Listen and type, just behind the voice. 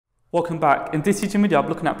Welcome back. In this teaching video, I'm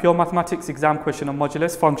looking at pure mathematics exam question on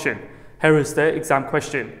modulus function. Here is the exam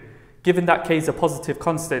question. Given that k is a positive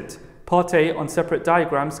constant, part A on separate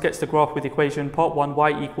diagrams sketch the graph with equation part 1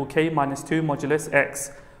 y equal k minus 2 modulus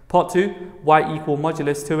x. Part 2 y equal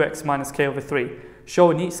modulus 2x minus k over 3. Show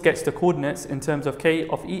and each sketch the coordinates in terms of k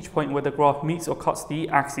of each point where the graph meets or cuts the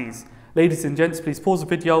axes. Ladies and gents, please pause the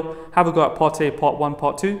video, have a go at part A, part 1,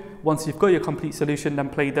 part 2. Once you've got your complete solution, then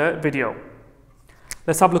play the video.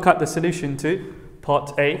 Let's have a look at the solution to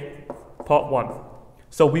part A, part 1.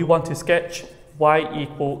 So we want to sketch y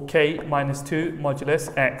equal k minus 2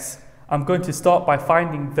 modulus x. I'm going to start by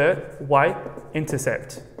finding the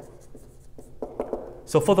y-intercept.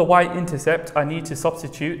 So for the y-intercept, I need to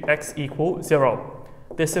substitute x equal 0.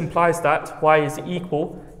 This implies that y is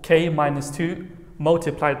equal k minus 2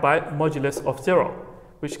 multiplied by modulus of 0,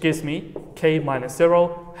 which gives me k minus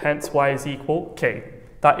 0, hence y is equal k.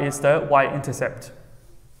 That is the y-intercept.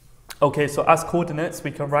 Okay, so as coordinates, we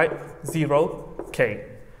can write 0, k.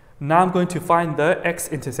 Now I'm going to find the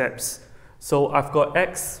x-intercepts. So I've got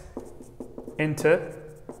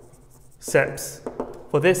x-intercepts.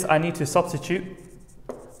 For this, I need to substitute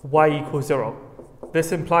y equals 0.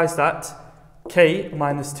 This implies that k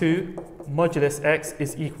minus 2 modulus x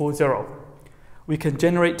is equal 0. We can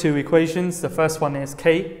generate two equations. The first one is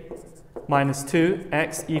k minus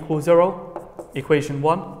 2x equals 0, equation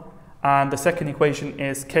 1. And the second equation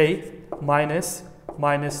is k minus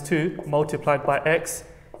 2 multiplied by x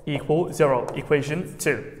equal 0, equation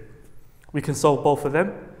 2. We can solve both of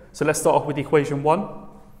them. So let's start off with equation 1.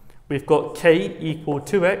 We've got k equal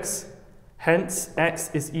 2x, hence x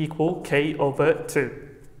is equal k over 2.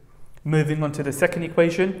 Moving on to the second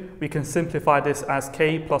equation, we can simplify this as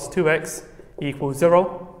k plus 2x equals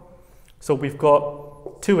 0. So we've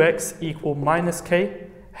got 2x equal minus k,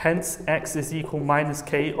 hence x is equal minus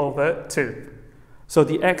k over 2. So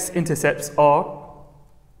the x-intercepts are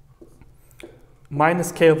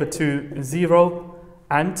minus k over 2, 0,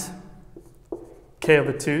 and k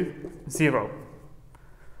over 2, 0.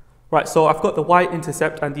 Right, so I've got the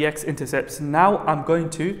y-intercept and the x-intercepts. Now I'm going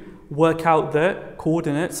to work out the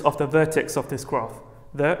coordinates of the vertex of this graph,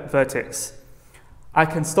 the vertex. I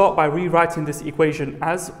can start by rewriting this equation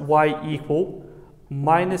as y equal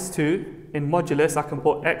minus 2. In modulus, I can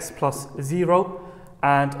put x plus 0,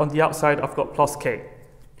 and on the outside, I've got plus k.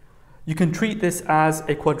 You can treat this as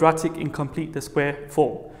a quadratic incomplete the square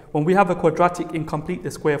form. When we have a quadratic incomplete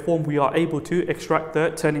the square form, we are able to extract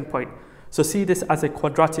the turning point. So see this as a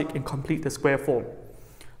quadratic incomplete the square form.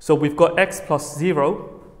 So we've got x plus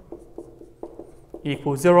 0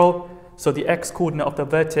 equals 0. So the x coordinate of the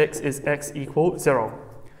vertex is x equals 0.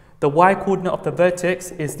 The y coordinate of the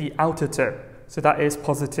vertex is the outer term. So that is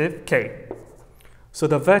positive k. So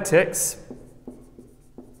the vertex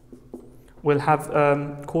will have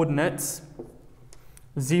coordinates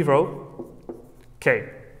 0, k.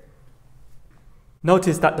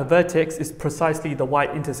 Notice that the vertex is precisely the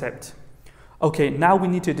y-intercept. Okay, now we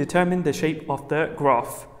need to determine the shape of the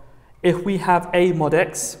graph. If we have a mod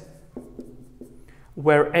x,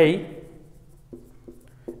 where a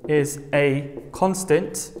is a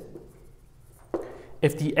constant,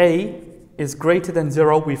 if the a is greater than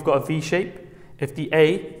 0, we've got a V shape. If the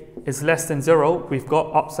a is less than 0, we've got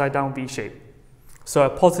upside down V shape. So a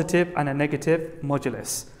positive and a negative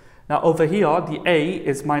modulus. Now over here, the a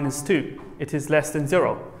is minus 2. It is less than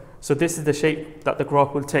 0. So this is the shape that the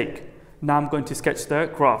graph will take. Now I'm going to sketch the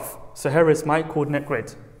graph. So here is my coordinate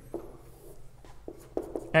grid.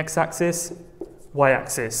 X-axis,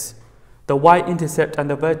 y-axis. The y-intercept and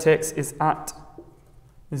the vertex is at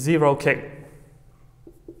 0k.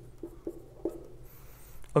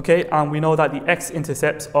 Okay, and we know that the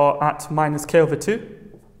x-intercepts are at minus k over 2,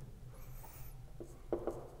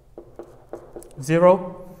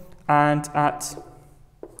 0, and at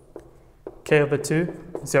k over 2,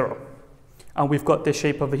 0. And we've got this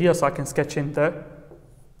shape over here, so I can sketch in the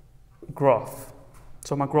graph.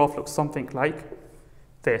 So my graph looks something like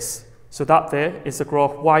this. So that there is the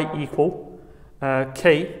graph y equal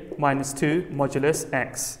k minus 2 modulus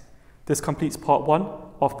x. This completes part 1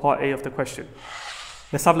 of part A of the question.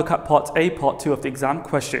 Let's have a look at part A, part 2 of the exam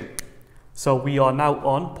question. So we are now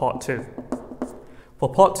on part 2. For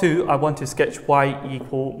part 2, I want to sketch y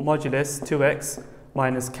equal modulus 2x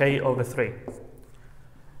minus k over 3.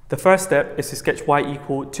 The first step is to sketch y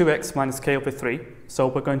equal 2x minus k over 3. So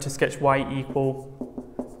we're going to sketch y equal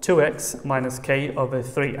 2x minus k over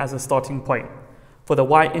 3 as a starting point. For the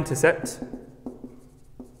y-intercept,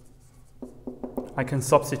 I can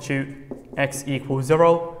substitute x equals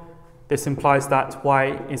 0. This implies that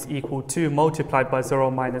y is equal to multiplied by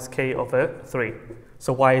 0 minus k over 3.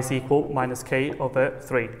 So y is equal minus k over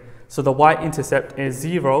 3. So the y-intercept is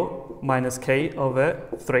 0 minus k over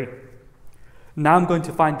 3. Now I'm going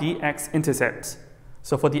to find the x-intercept.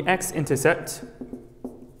 So for the x-intercept,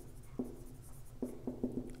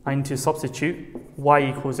 I need to substitute y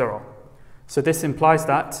equals 0. So this implies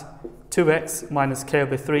that 2x minus k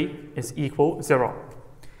over 3 is equal 0.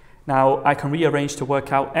 Now I can rearrange to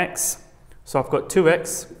work out x. So I've got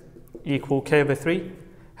 2x equal k over 3,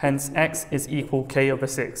 hence x is equal k over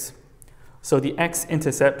 6. So the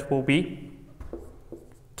x-intercept will be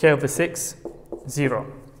k over 6,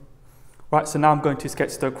 0. Right, so now I'm going to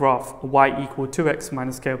sketch the graph y equal 2x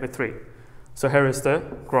minus k over 3. So here is the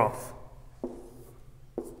graph.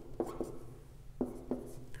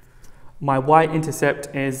 My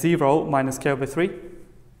y-intercept is 0 minus k over 3.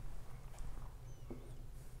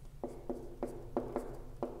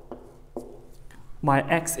 My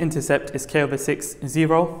x-intercept is k over 6,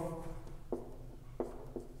 0.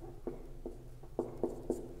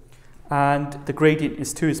 And the gradient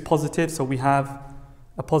is 2 is positive, so we have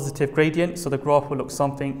a positive gradient, so the graph will look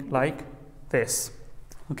something like this.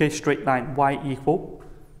 Okay, straight line, y equal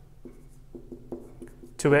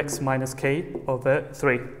 2x minus k over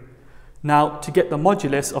 3. Now, to get the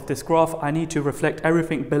modulus of this graph, I need to reflect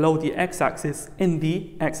everything below the x-axis in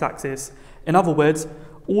the x-axis. In other words,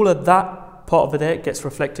 all of that part over there gets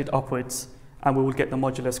reflected upwards, and we will get the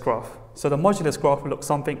modulus graph. So the modulus graph will look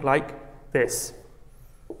something like this.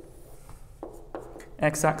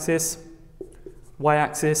 X-axis,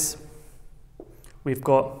 y-axis, we've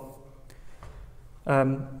got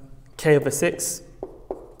k over 6,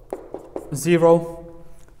 0.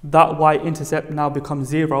 That y-intercept now becomes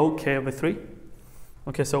 0, k over 3.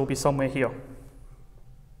 Okay, so it will be somewhere here.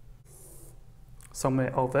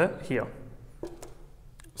 Somewhere over here.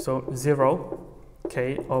 So 0,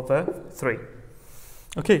 k over 3.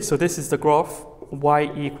 Okay, so this is the graph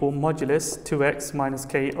y equal modulus 2x minus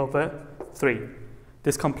k over 3.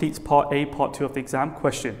 This completes part A, part 2 of the exam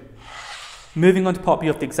question. Moving on to part B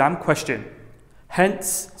of the exam question.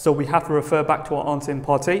 Hence, so we have to refer back to our answer in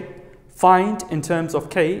part A. Find, in terms of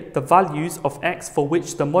k, the values of x for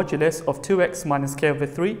which the modulus of 2x minus k over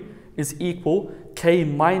 3 is equal k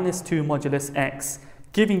minus 2 modulus x,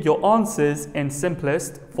 giving your answers in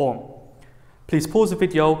simplest form. Please pause the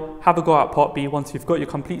video, have a go at part B. Once you've got your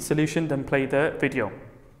complete solution, then play the video.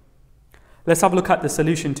 Let's have a look at the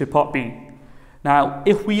solution to part B. Now,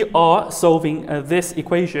 if we are solving this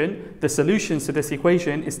equation, the solutions to this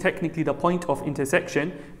equation is technically the point of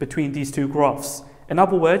intersection between these two graphs. In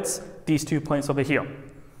other words, these 2 points over here.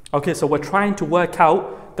 Okay, so we're trying to work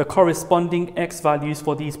out the corresponding x values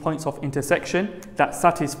for these points of intersection that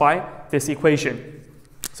satisfy this equation.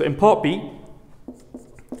 So in part B,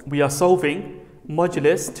 we are solving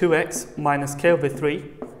modulus 2x minus k over 3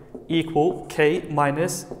 equal k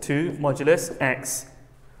minus 2 modulus x.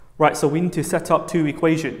 Right, so we need to set up two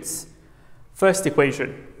equations. First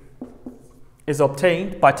equation is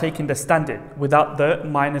obtained by taking the standard without the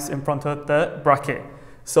minus in front of the bracket.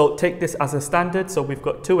 So take this as a standard. So we've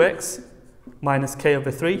got 2x minus k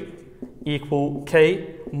over 3 equal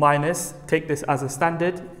k minus, take this as a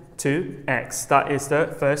standard, 2x. That is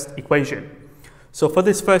the first equation. So for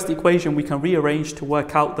this first equation, we can rearrange to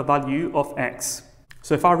work out the value of x.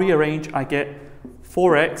 So if I rearrange, I get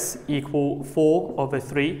 4x equal 4 over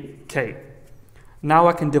 3k. Now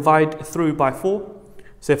I can divide through by 4.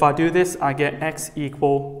 So if I do this, I get x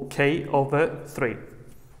equal k over 3.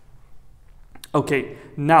 Okay,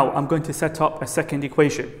 now I'm going to set up a second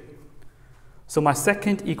equation. So my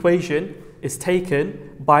second equation is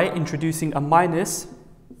taken by introducing a minus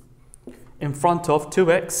in front of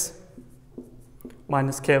 2x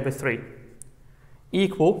minus k over 3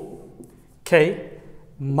 equal k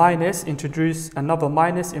minus, introduce another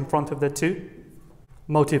minus in front of the 2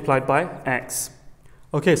 multiplied by x.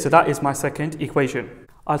 Okay, so that is my second equation.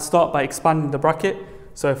 I'll start by expanding the bracket.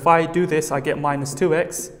 So if I do this, I get minus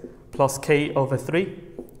 2x plus k over 3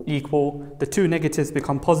 equal, the two negatives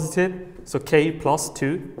become positive, so k plus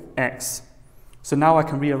 2x. So now I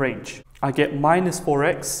can rearrange. I get minus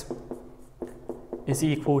 4x is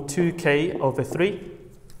equal 2k over 3.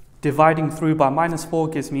 Dividing through by minus 4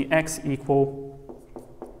 gives me x equal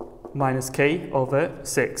minus k over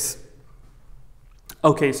 6.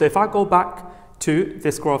 Okay, so if I go back to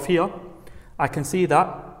this graph here, I can see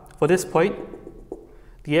that for this point,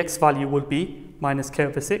 the x value would be minus k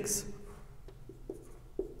over 6.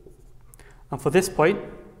 And for this point,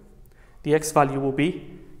 the x value will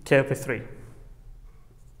be k over 3.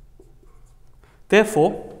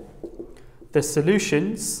 Therefore, the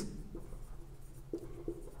solutions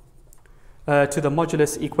to the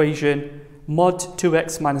modulus equation mod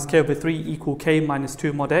 2x minus k over 3 equal k minus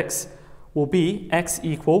 2 mod x will be x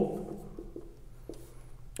equal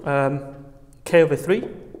k over 3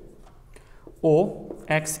 or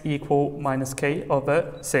x equal minus k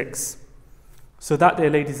over 6. So that there,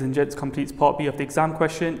 ladies and gents, completes part B of the exam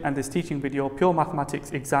question and this teaching video, pure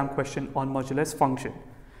mathematics exam question on modulus function.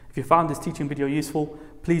 If you found this teaching video useful,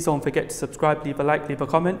 please don't forget to subscribe, leave a like, leave a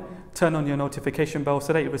comment, turn on your notification bell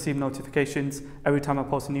so that you receive notifications every time I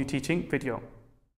post a new teaching video.